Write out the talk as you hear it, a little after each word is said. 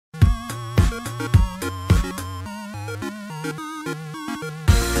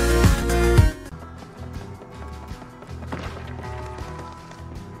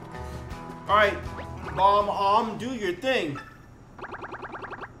bomb. Do your thing.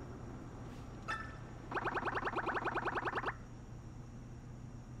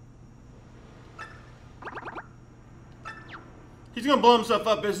 He's gonna blow himself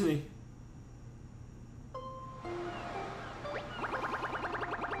up, isn't he?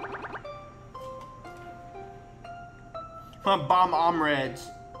 Bomb Omrads.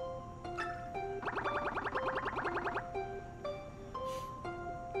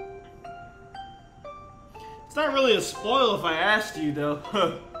 It's not really a spoil if I asked you,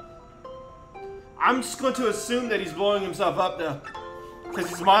 though. I'm just going to assume that he's blowing himself up, though. Because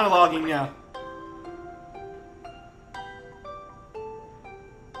he's monologuing now.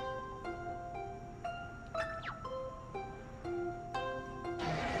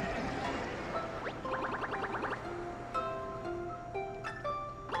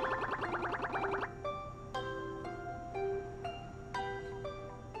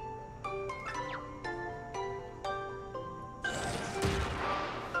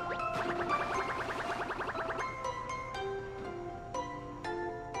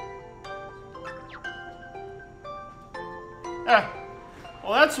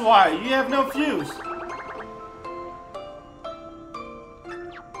 Well, that's why. You have no fuse.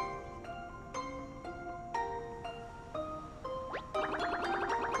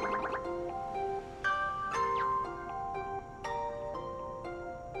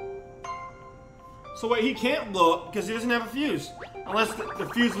 So wait, he can't blow up because he doesn't have a fuse. Unless the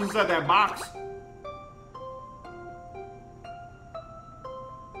fuse was inside that box.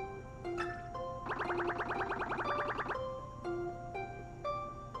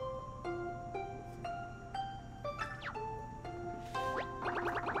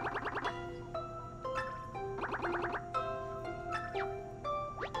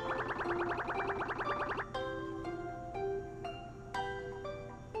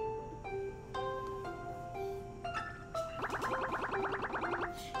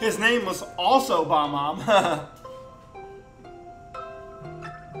 His name was also Bomb-Omb.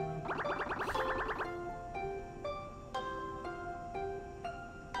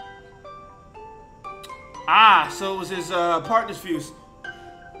 Ah, so it was his partner's fuse.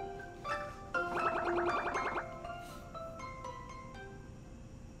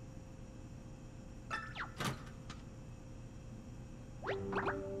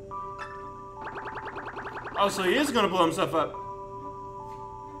 Oh, so he is gonna blow himself up.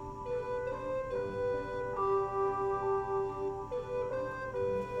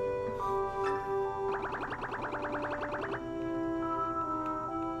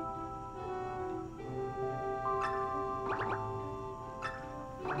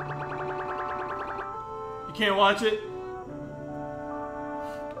 You can't watch it?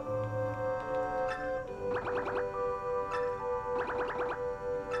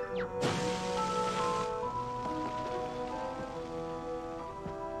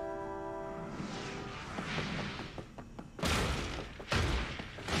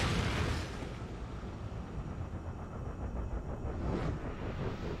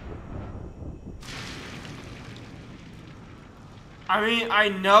 I mean, I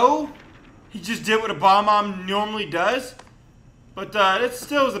know he just did what a Bomb-Omb normally does, but it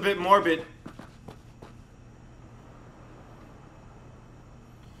still is a bit morbid.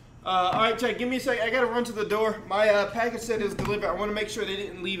 Alright, Chad, give me a sec. I gotta run to the door. My package said it was delivered. I want to make sure they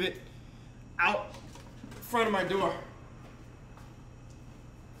didn't leave it out front of my door.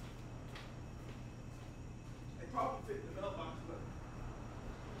 They probably fit in the mailbox, but...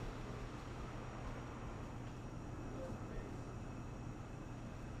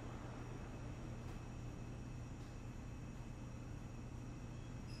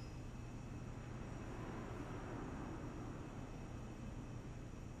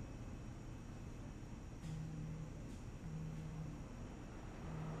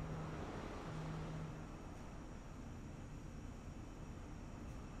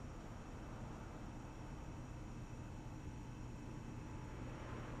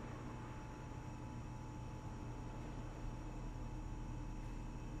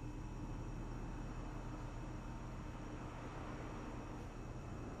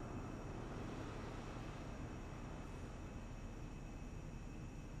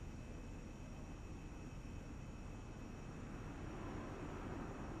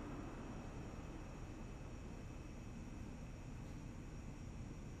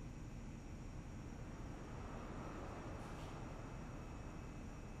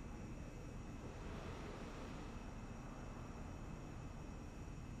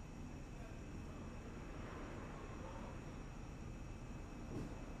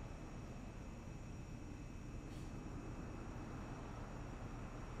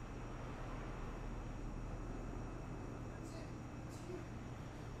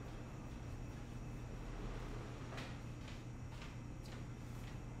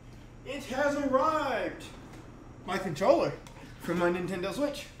 It has arrived. My controller from my Nintendo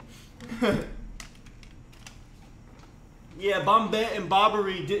Switch. Yeah, Bombette and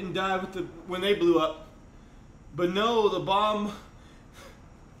Bobbery didn't die when they blew up. But no, the bomb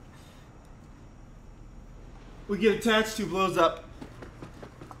we get attached to blows up.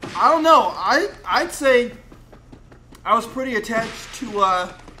 I don't know. I'd say I was pretty attached to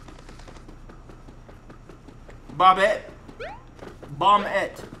Bombette.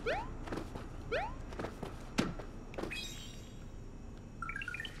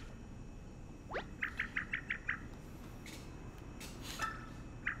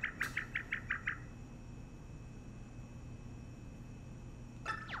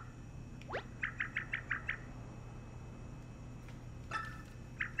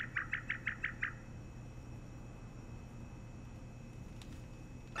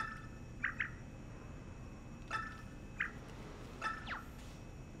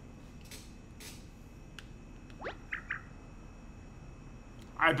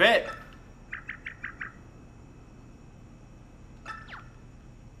 I bet.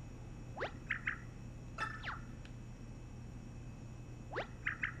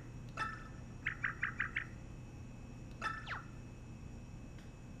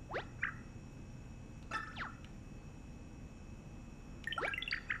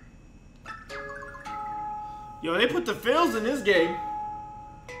 Yo, they put the fills in this game.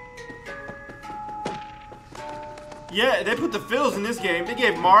 Yeah, they put the fills in this game. They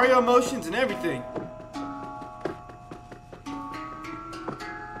gave Mario motions and everything.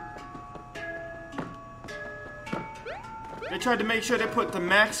 They tried to make sure they put the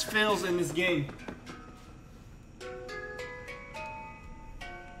max fills in this game.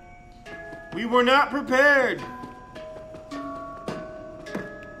 We were not prepared.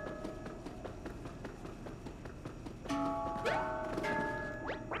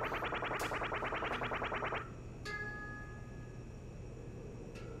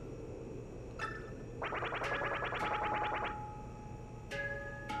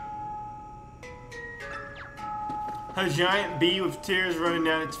 A giant bee with tears running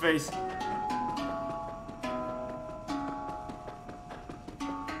down its face. I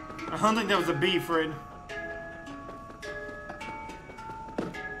don't think that was a bee, Fred.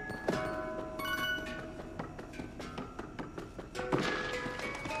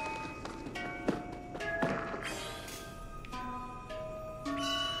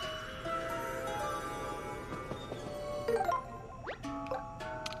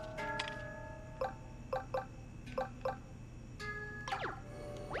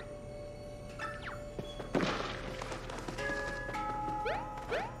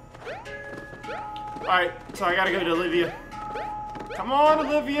 Alright, so I gotta go to Olivia. Come on,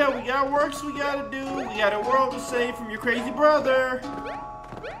 Olivia, we got works we gotta do. We got a world to save from your crazy brother.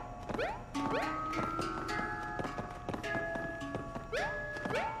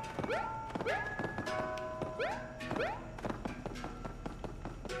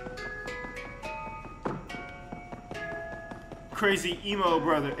 Crazy emo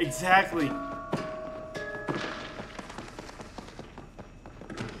brother, exactly.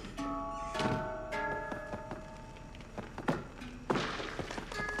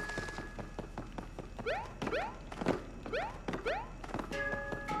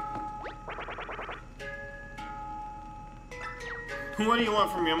 What do you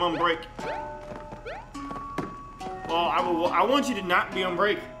want from me? I'm on break. Well, I want you to not be on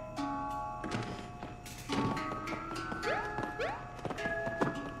break.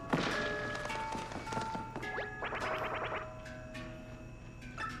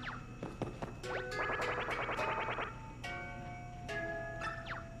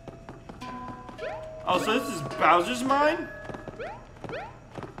 Oh, so this is Bowser's mine?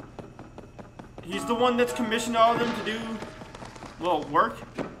 He's the one that's commissioned all of them to do, well, work?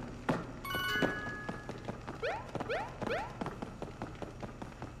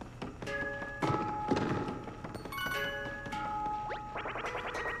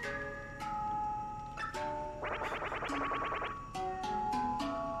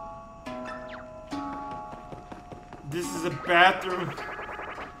 This is a bathroom.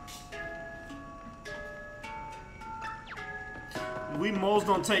 We moles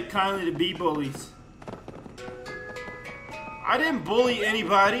don't take kindly to bee bullies. I didn't bully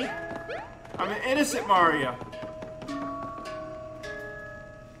anybody. I'm an innocent Mario.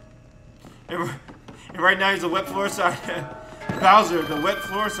 And right now he's a wet floor side. Bowser, the wet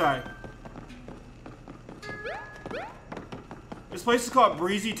floor side. This place is called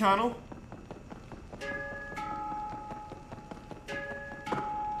Breezy Tunnel.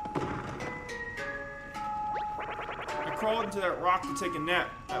 crawled into that rock to take a nap.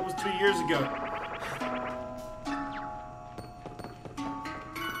 That was 3 years ago.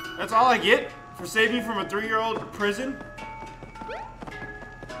 That's all I get for saving you from a 3-year-old prison?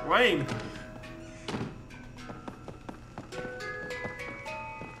 Lame.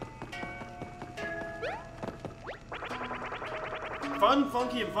 Fun,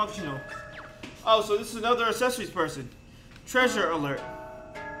 funky, and functional. Oh, so this is another accessories person. Treasure alert.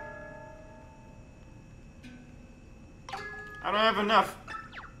 I don't have enough.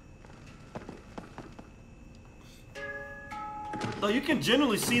 Though you can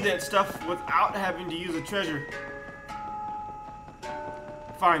generally see that stuff without having to use a treasure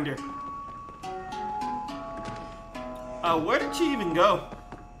finder. Where did she even go?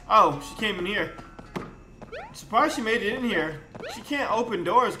 Oh, she came in here. I'm surprised she made it in here. She can't open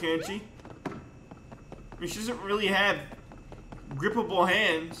doors, can she? I mean, she doesn't really have grippable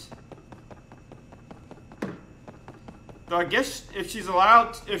hands. So I guess if she's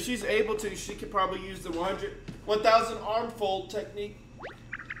allowed, if she's able to, she could probably use the 1,000 arm fold technique.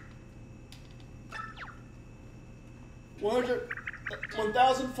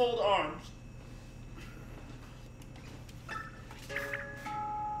 1,000 fold arms.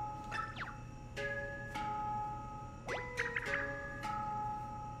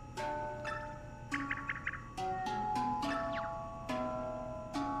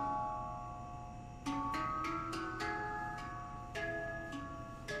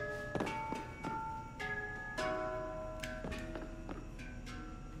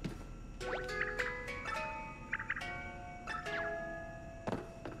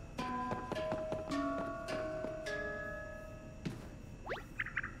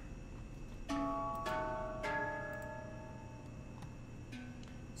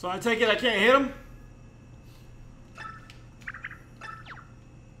 So I take it I can't hit him?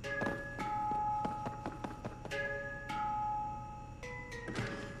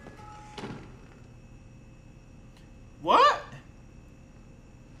 What?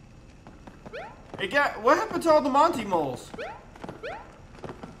 What happened to all the Monty moles?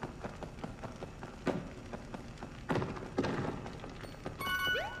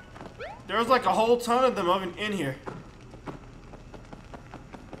 There was like a whole ton of them in here.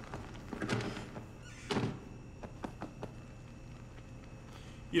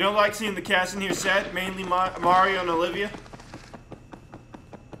 You don't like seeing the cast in here sad? Mainly Mario and Olivia?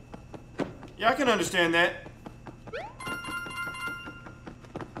 Yeah, I can understand that.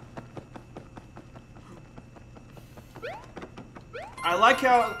 I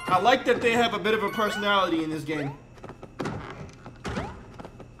like that they have a bit of a personality in this game.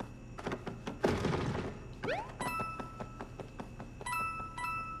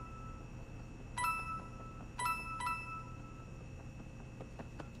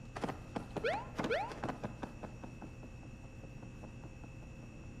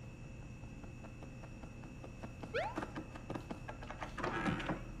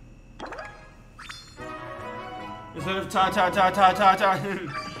 Instead of ta.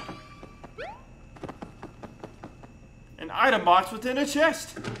 An item box within a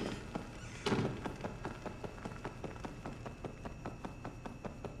chest.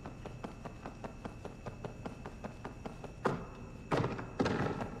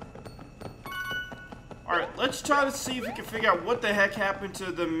 Alright, let's try to see if we can figure out what the heck happened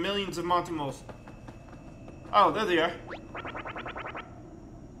to the millions of Monty moles. Oh, there they are.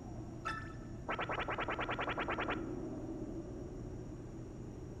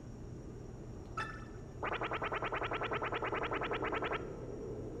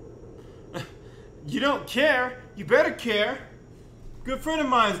 You don't care? You better care. Good friend of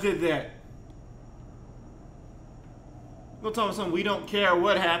mine did that. Don't tell me something. We don't care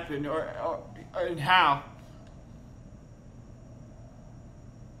what happened or and how.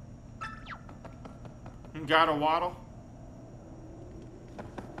 And gotta waddle.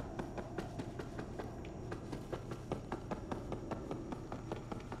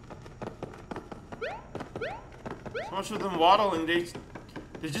 So much for them waddling, they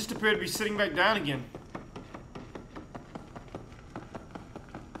just appear to be sitting back down again.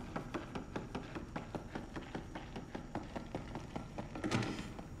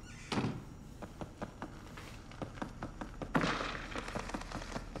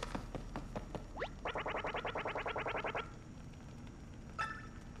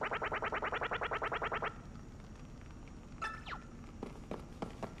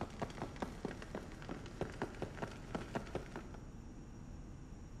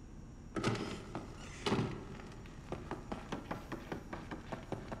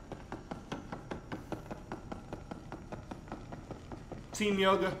 Team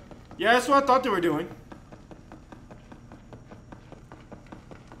yoga. Yeah, that's what I thought they were doing.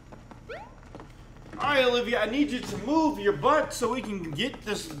 Alright, Olivia, I need you to move your butt so we can get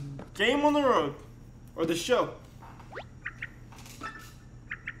this game on the road. Or the show.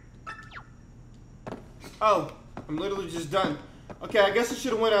 Oh, I'm literally just done. Okay, I guess I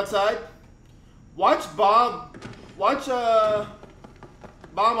should have went outside. Watch Bob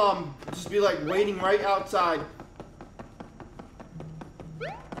Mom just be like waiting right outside.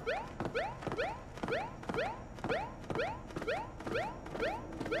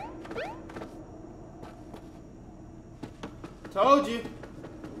 Told you.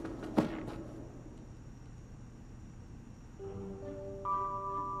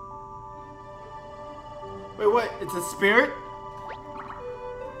 Wait, what? It's a spirit?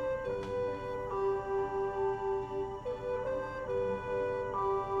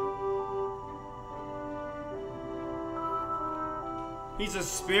 He's a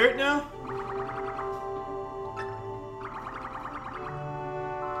spirit now?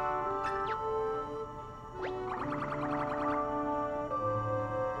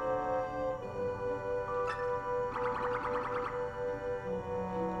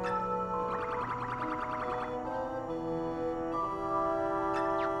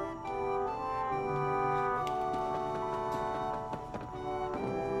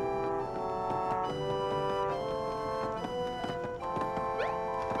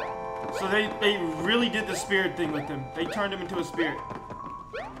 So they really did the spirit thing with him. They turned him into a spirit.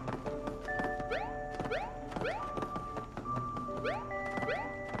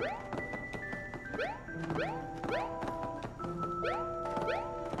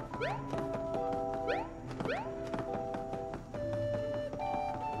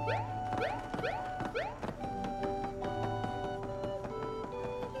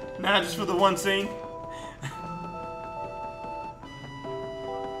 Nah, just for the one scene.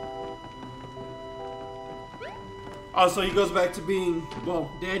 Oh, so he goes back to being, well,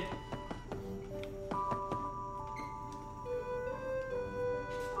 dead?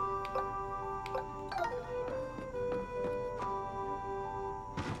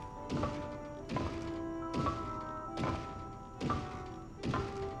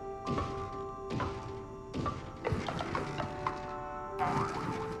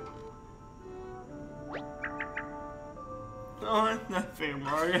 Oh, that's not fair,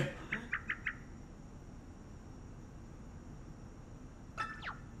 Mario.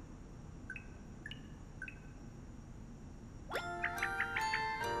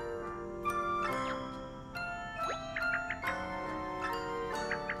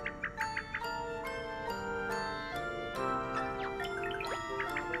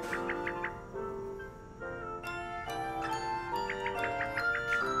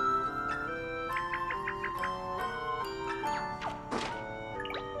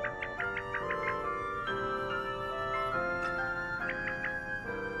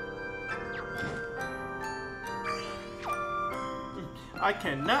 I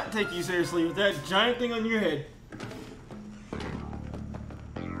cannot take you seriously with that giant thing on your head.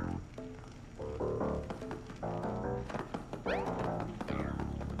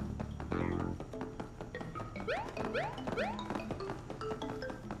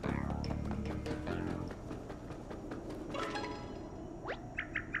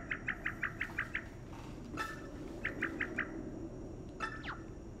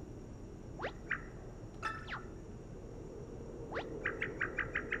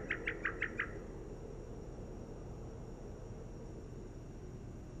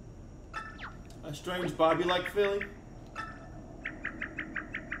 A strange Bobby-like feeling.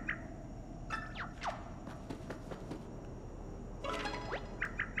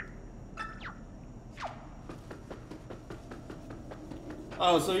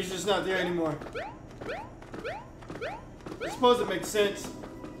 Oh, so he's just not there anymore. I suppose it makes sense.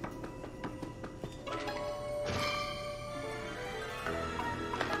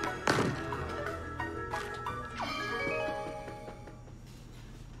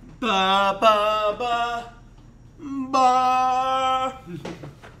 Ba ba ba ba.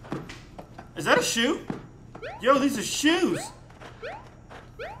 Is that a shoe? Yo, these are shoes.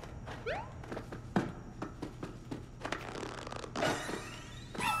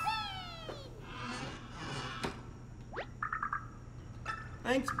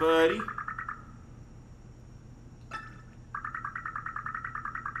 Thanks, buddy.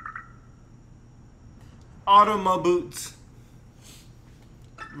 Automa boots.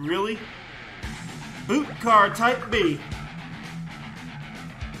 Really? Boot car type B.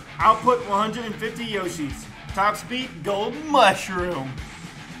 Output 150 Yoshis. Top speed gold mushroom.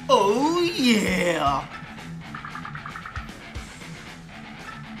 Oh yeah.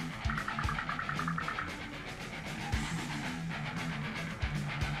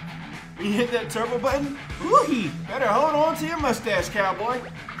 When you hit that turbo button, woo-hee, better hold on to your mustache, cowboy.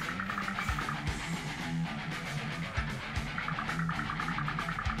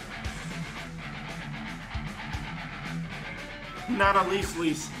 Not a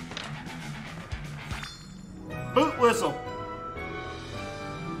lease. Boot whistle.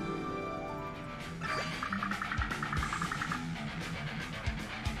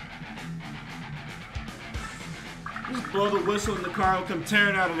 Just blow the whistle and the car will come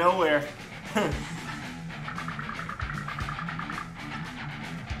tearing out of nowhere.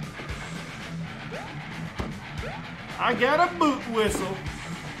 I got a boot whistle.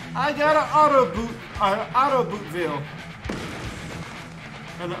 I got an auto bootville.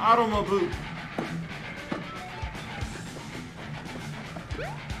 An automobile boot.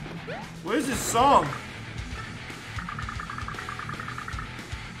 Where's this song?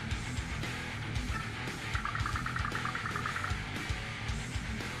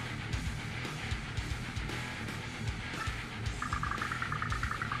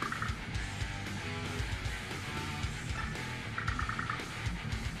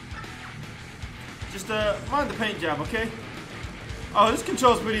 Just mind the paint job, okay? Oh, this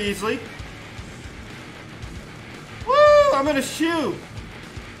controls pretty easily. Woo! I'm in a shoe.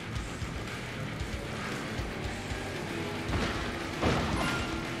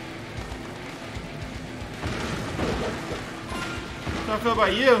 How I feel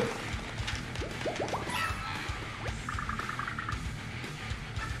about you?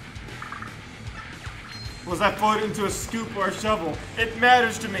 Was I floated into a scoop or a shovel? It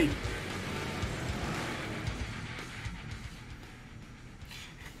matters to me.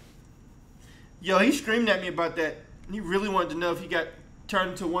 Yo, he screamed at me about that. He really wanted to know if he got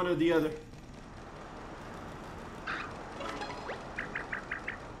turned into one or the other.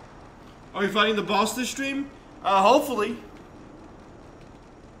 Are you fighting the boss this stream? Hopefully.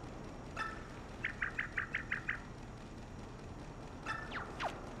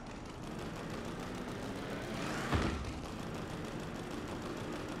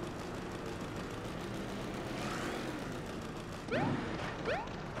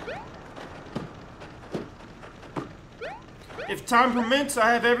 If time permits,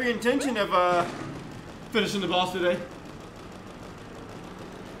 I have every intention of finishing the boss today.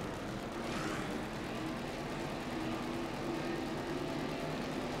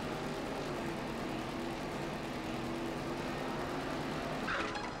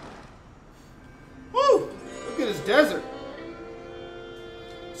 Woo! Look at this desert.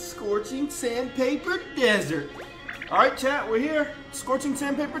 Scorching sandpaper desert. Alright, chat, we're here. Scorching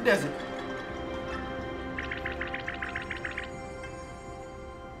sandpaper desert.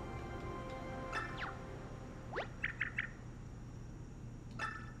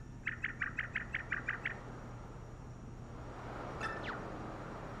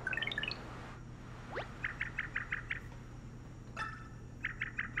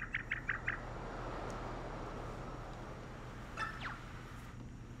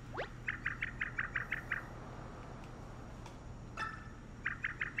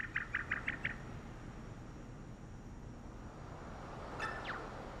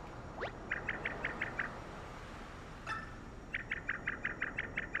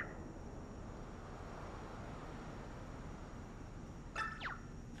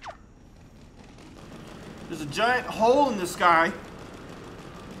 There's a giant hole in the sky.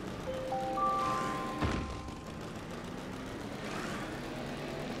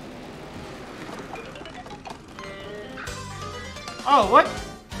 Oh, what?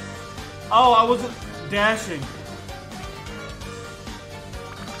 Oh, I wasn't dashing.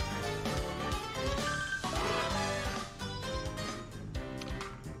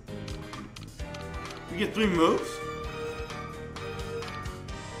 We get 3 moves?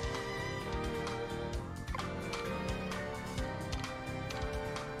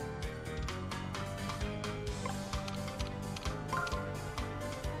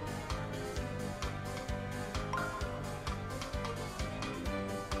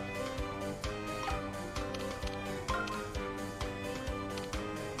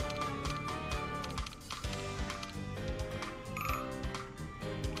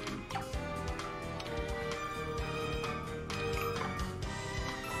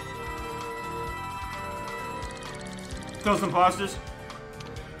 Kill some imposters.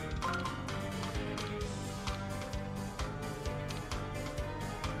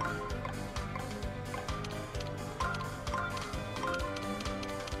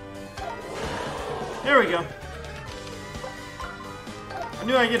 There we go. I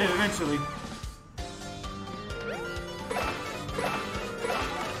knew I'd get it eventually.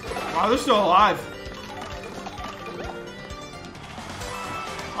 Wow, they're still alive.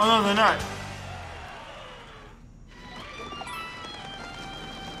 Oh no, they're not.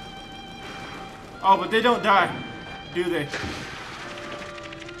 Oh, but they don't die, do they?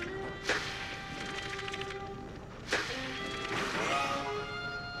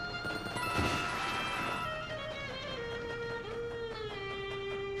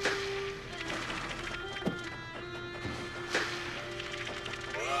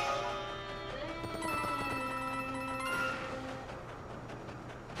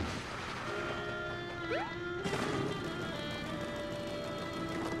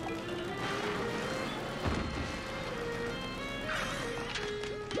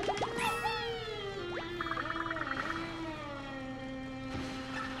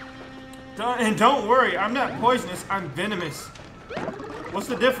 And don't worry, I'm not poisonous, I'm venomous. What's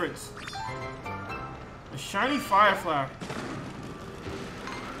the difference? A shiny fireflower.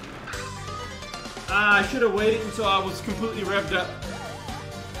 I should have waited until I was completely revved up.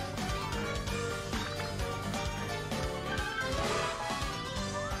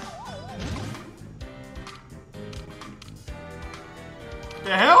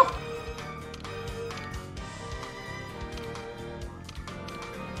 The hell?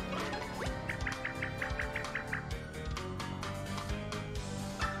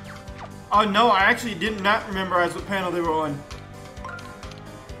 Oh no, I actually did not memorize what panel they were on.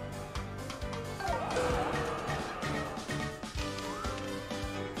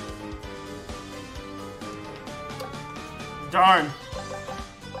 Darn.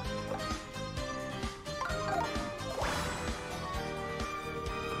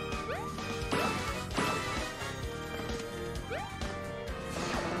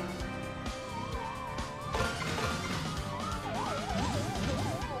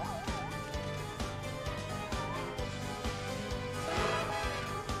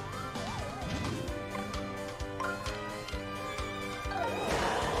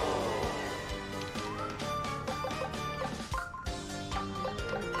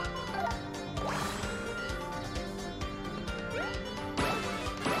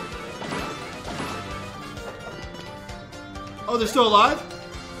 Oh, they're still alive?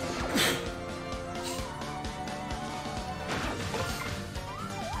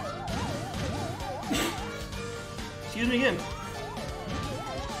 Excuse me again.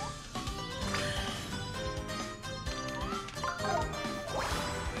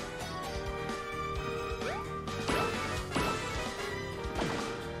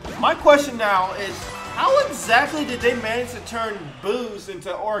 My question now is, how exactly did they manage to turn Boos into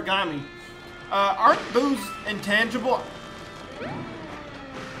Origami? Aren't Boos intangible?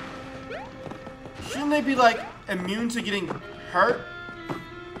 Shouldn't they be, like, immune to getting hurt?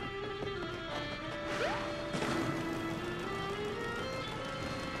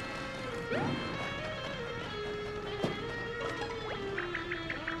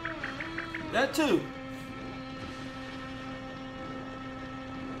 That too.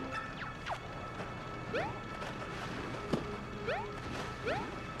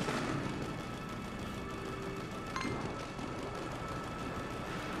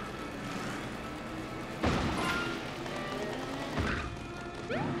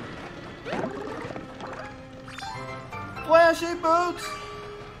 Flashy boots!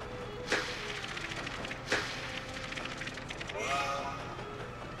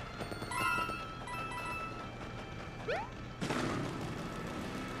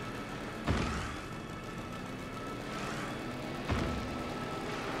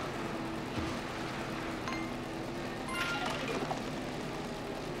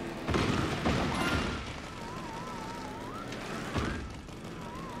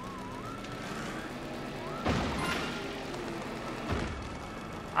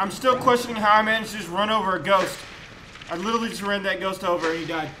 I'm still questioning how I managed to just run over a ghost. I literally just ran that ghost over and he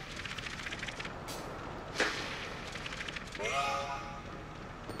died.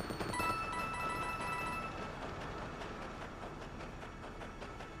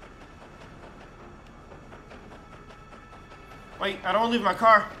 Wait, I don't want to leave my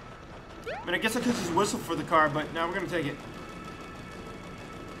car. I mean, I guess I could just whistle for the car, but now we're going to take it.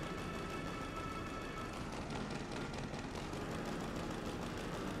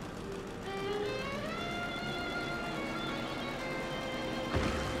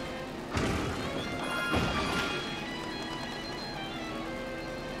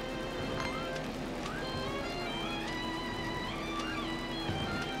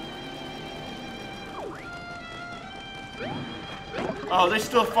 Oh, they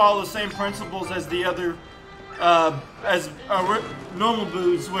still follow the same principles as the other, normal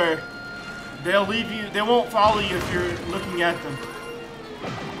Boos, where they'll leave you, they won't follow you if you're looking at them.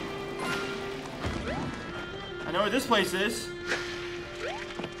 I know where this place is.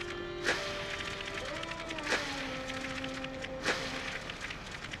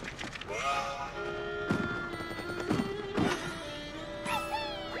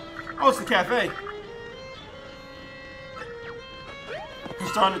 Oh, it's the cafe. I'm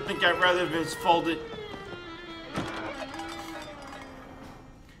starting to think I'd rather just fold it.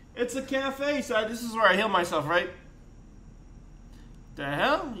 It's a cafe, so this is where I heal myself, right? The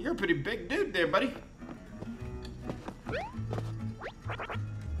hell? You're a pretty big dude there, buddy.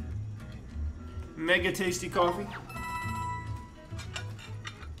 Mega tasty coffee.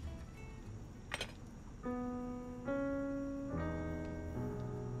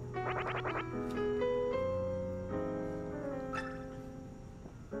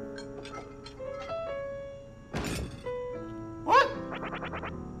 What?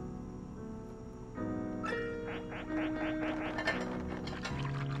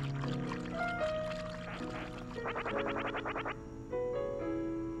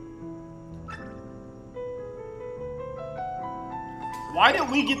 Why did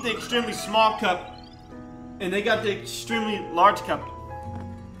we get the extremely small cup and they got the extremely large cup?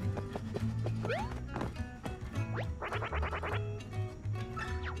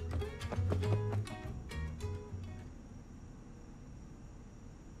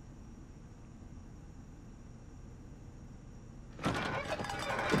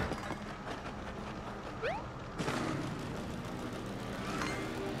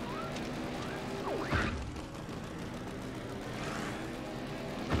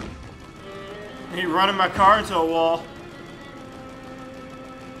 He running my car into a wall.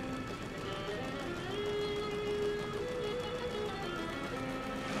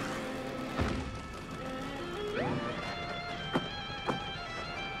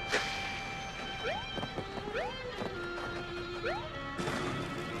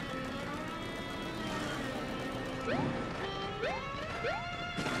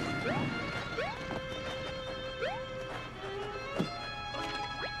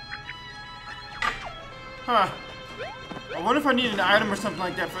 Huh. I wonder if I need an item or something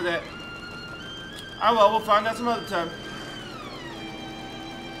like that for that. Oh well, we'll find out some other time.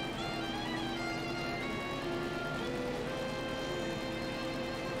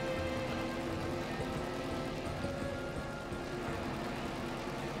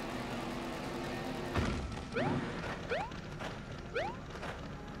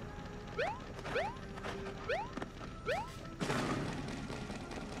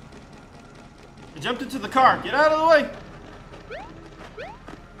 Jumped into the car. Get out of the way.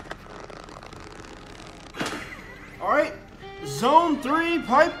 Alright. Zone 3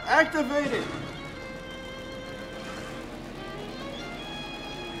 pipe activated.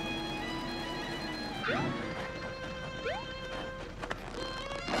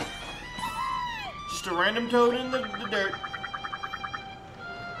 Just a random toad in the dirt.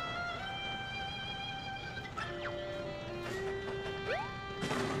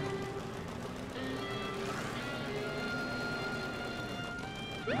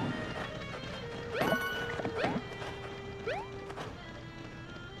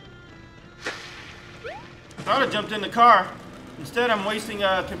 I thought I jumped in the car. Instead, I'm wasting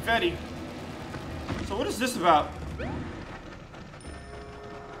confetti. So what is this about?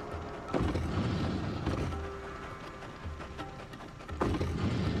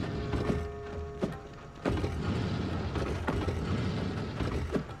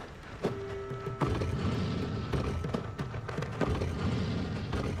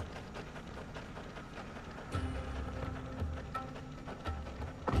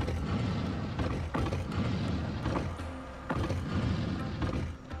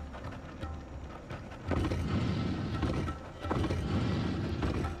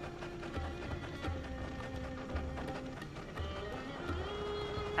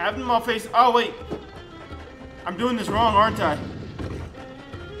 I have them all face. Oh wait, I'm doing this wrong, aren't I?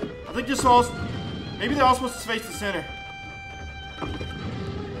 I think this all. Maybe they're all supposed to face the center.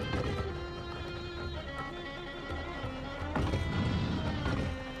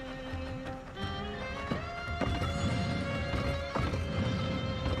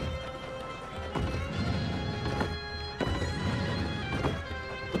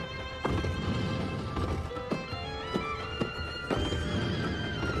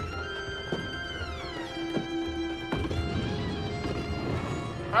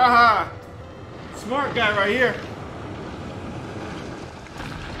 Haha! Smart guy right here.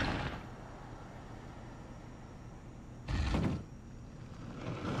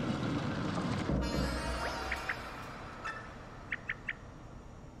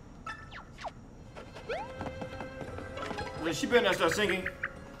 Well, she better not start singing.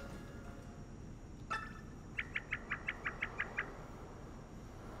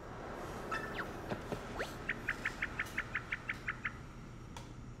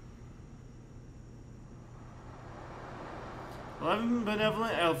 11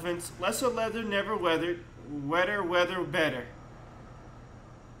 benevolent elephants. Lesser leather, never weathered. Wetter weather, better.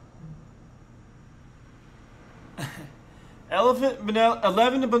 11 benevolent,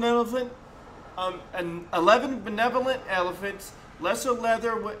 11 benevolent elephants. Lesser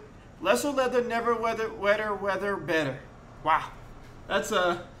leather, never wetter weather, better. Wow, that's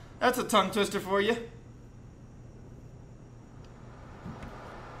a tongue twister for you.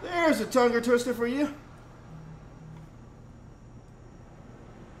 There's a tongue twister for you.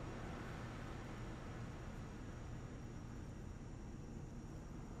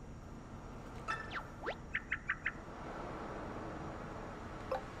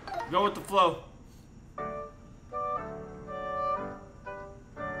 Go with the flow.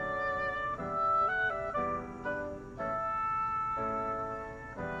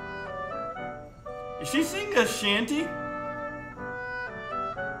 Is she singing a shanty?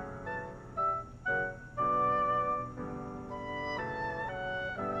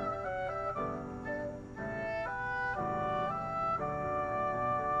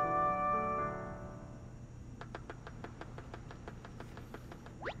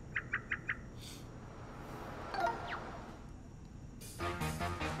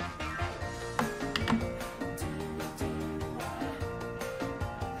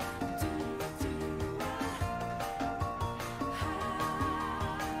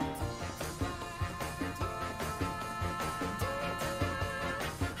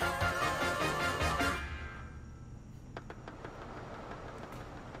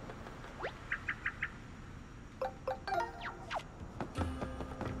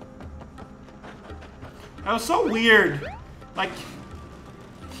 That was so weird. Like,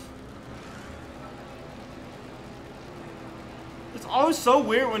 it's always so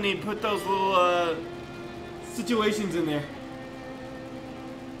weird when they put those little situations in there.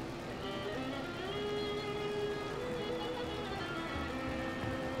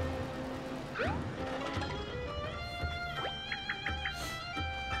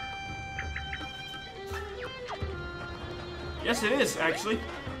 Yes, it is, actually.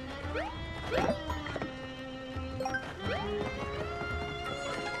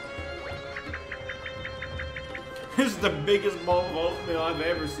 This is the biggest bowl of oatmeal I've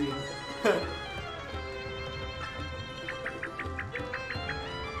ever seen.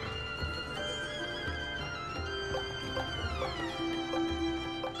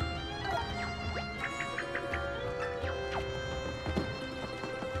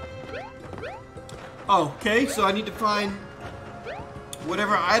 Okay, so I need to find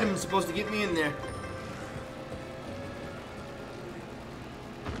whatever item is supposed to get me in there.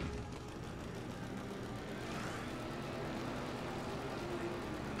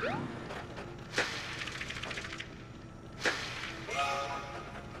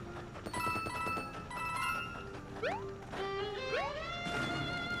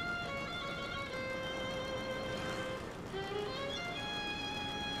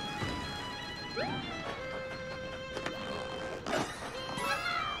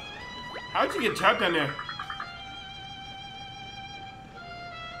 How'd you get trapped down there?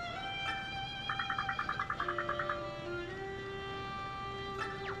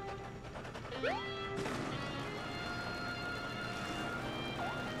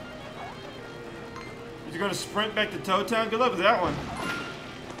 You're gonna sprint back to Toad Town? Good luck with that one.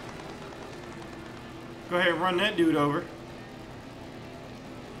 Go ahead and run that dude over.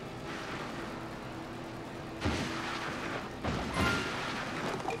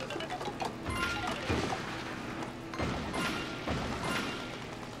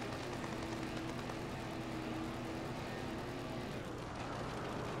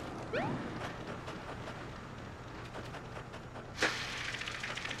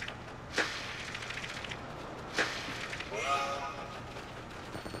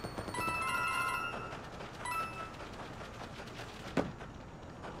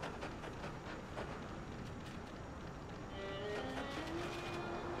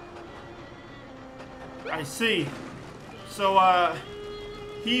 I see. So,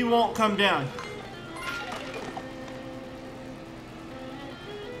 he won't come down.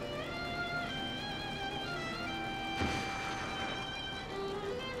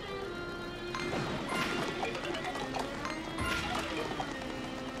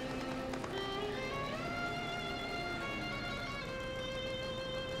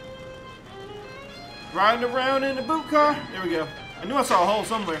 Riding around in the boot car. There we go. I knew I saw a hole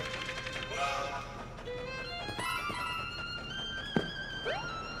somewhere.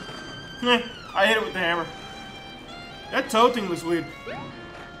 I hit it with the hammer. That toe thing looks weird.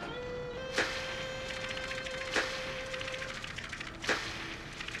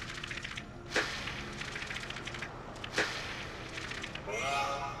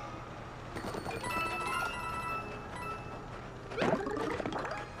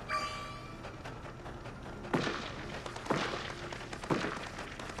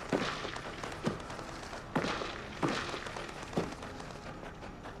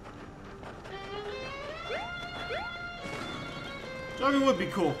 Driving would be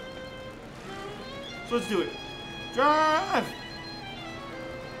cool. So let's do it. Drive!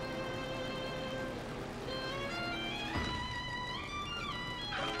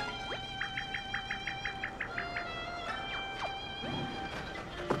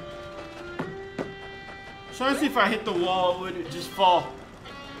 Trying to see if I hit the wall, would it just fall?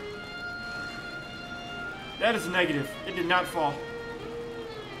 That is negative. It did not fall.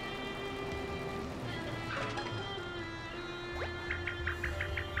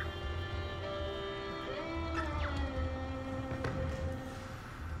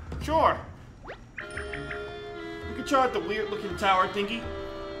 Sure. We could try out the weird looking tower thingy.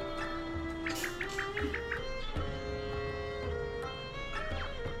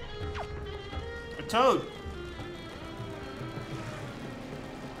 A toad.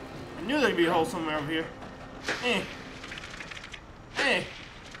 I knew there'd be a hole somewhere over here. Eh. Eh.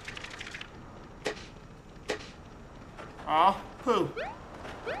 Aw, poo.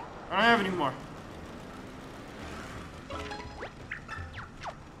 I don't have any more.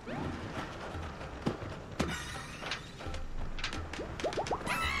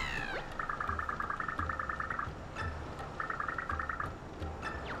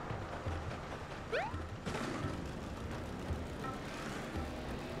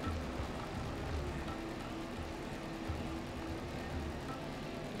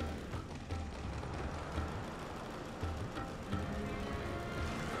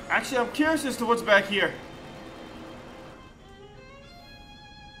 Actually, I'm curious as to what's back here.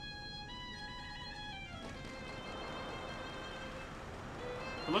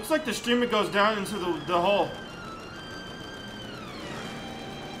 It looks like the streamer goes down into the hole.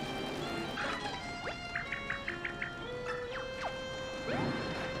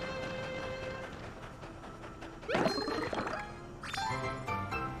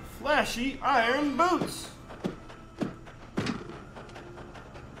 Flashy iron boots.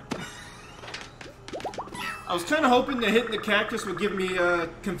 I was kind of hoping that hitting the cactus would give me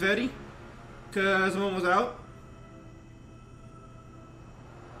confetti, because one was out.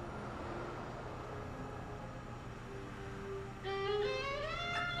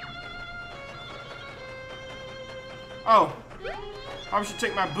 Oh, I should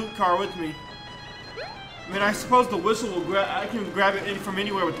take my boot car with me. I mean, I suppose the whistle will grab. I can grab it from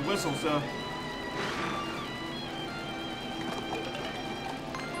anywhere with the whistle, so.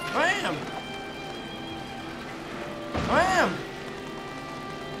 Bam! Bam!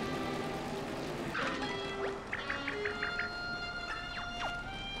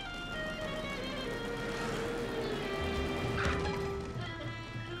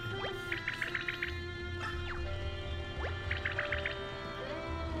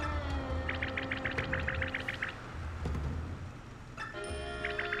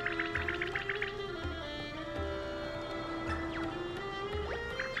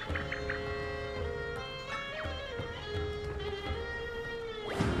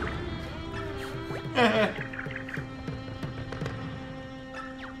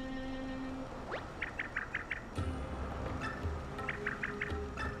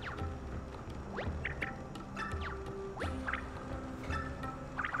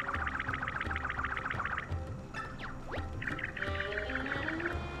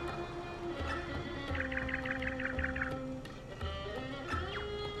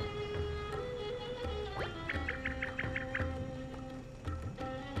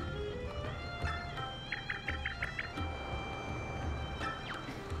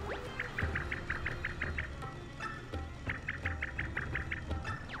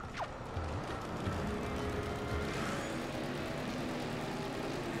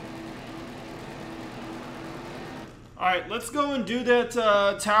 Alright, let's go and do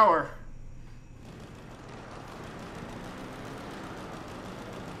that tower.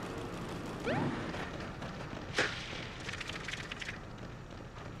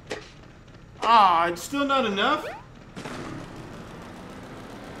 Ah, it's still not enough?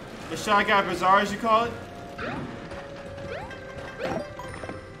 The Shy Guy Bazaar, as you call it?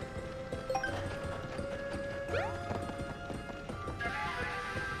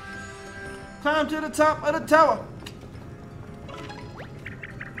 Climb to the top of the tower.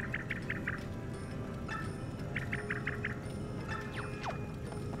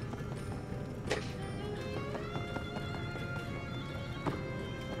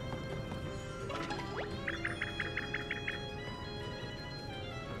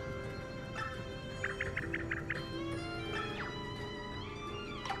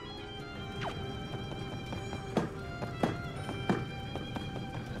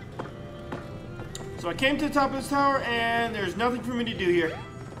 So I came to the top of this tower, and there's nothing for me to do here.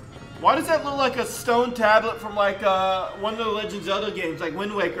 Why does that look like a stone tablet from like one of the Legend of Zelda games, like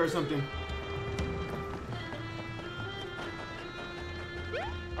Wind Waker or something?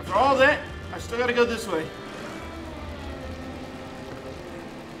 After all that, I still gotta go this way.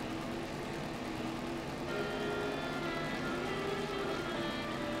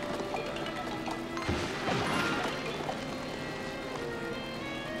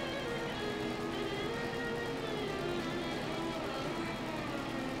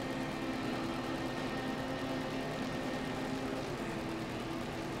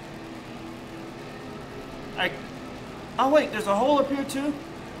 Oh wait, there's a hole up here too?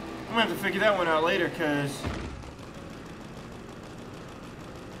 I'm gonna have to figure that one out later, cause...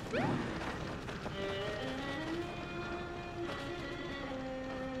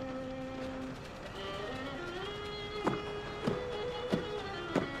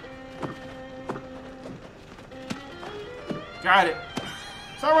 Got it.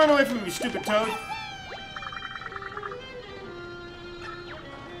 Stop running away from me, you stupid toad.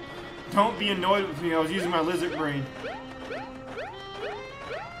 Don't be annoyed with me, I was using my lizard brain.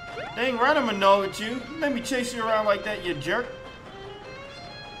 Dang right I'm annoyed with you. You made me chase you around like that, you jerk.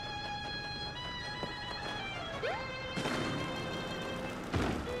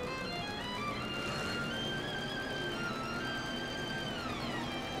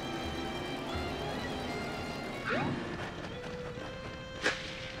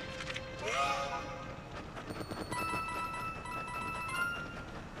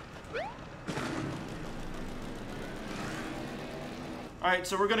 Alright,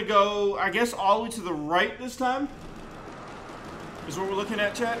 so we're gonna go, I guess, all the way to the right this time? Is what we're looking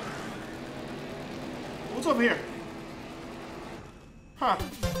at, chat? What's over here? Huh.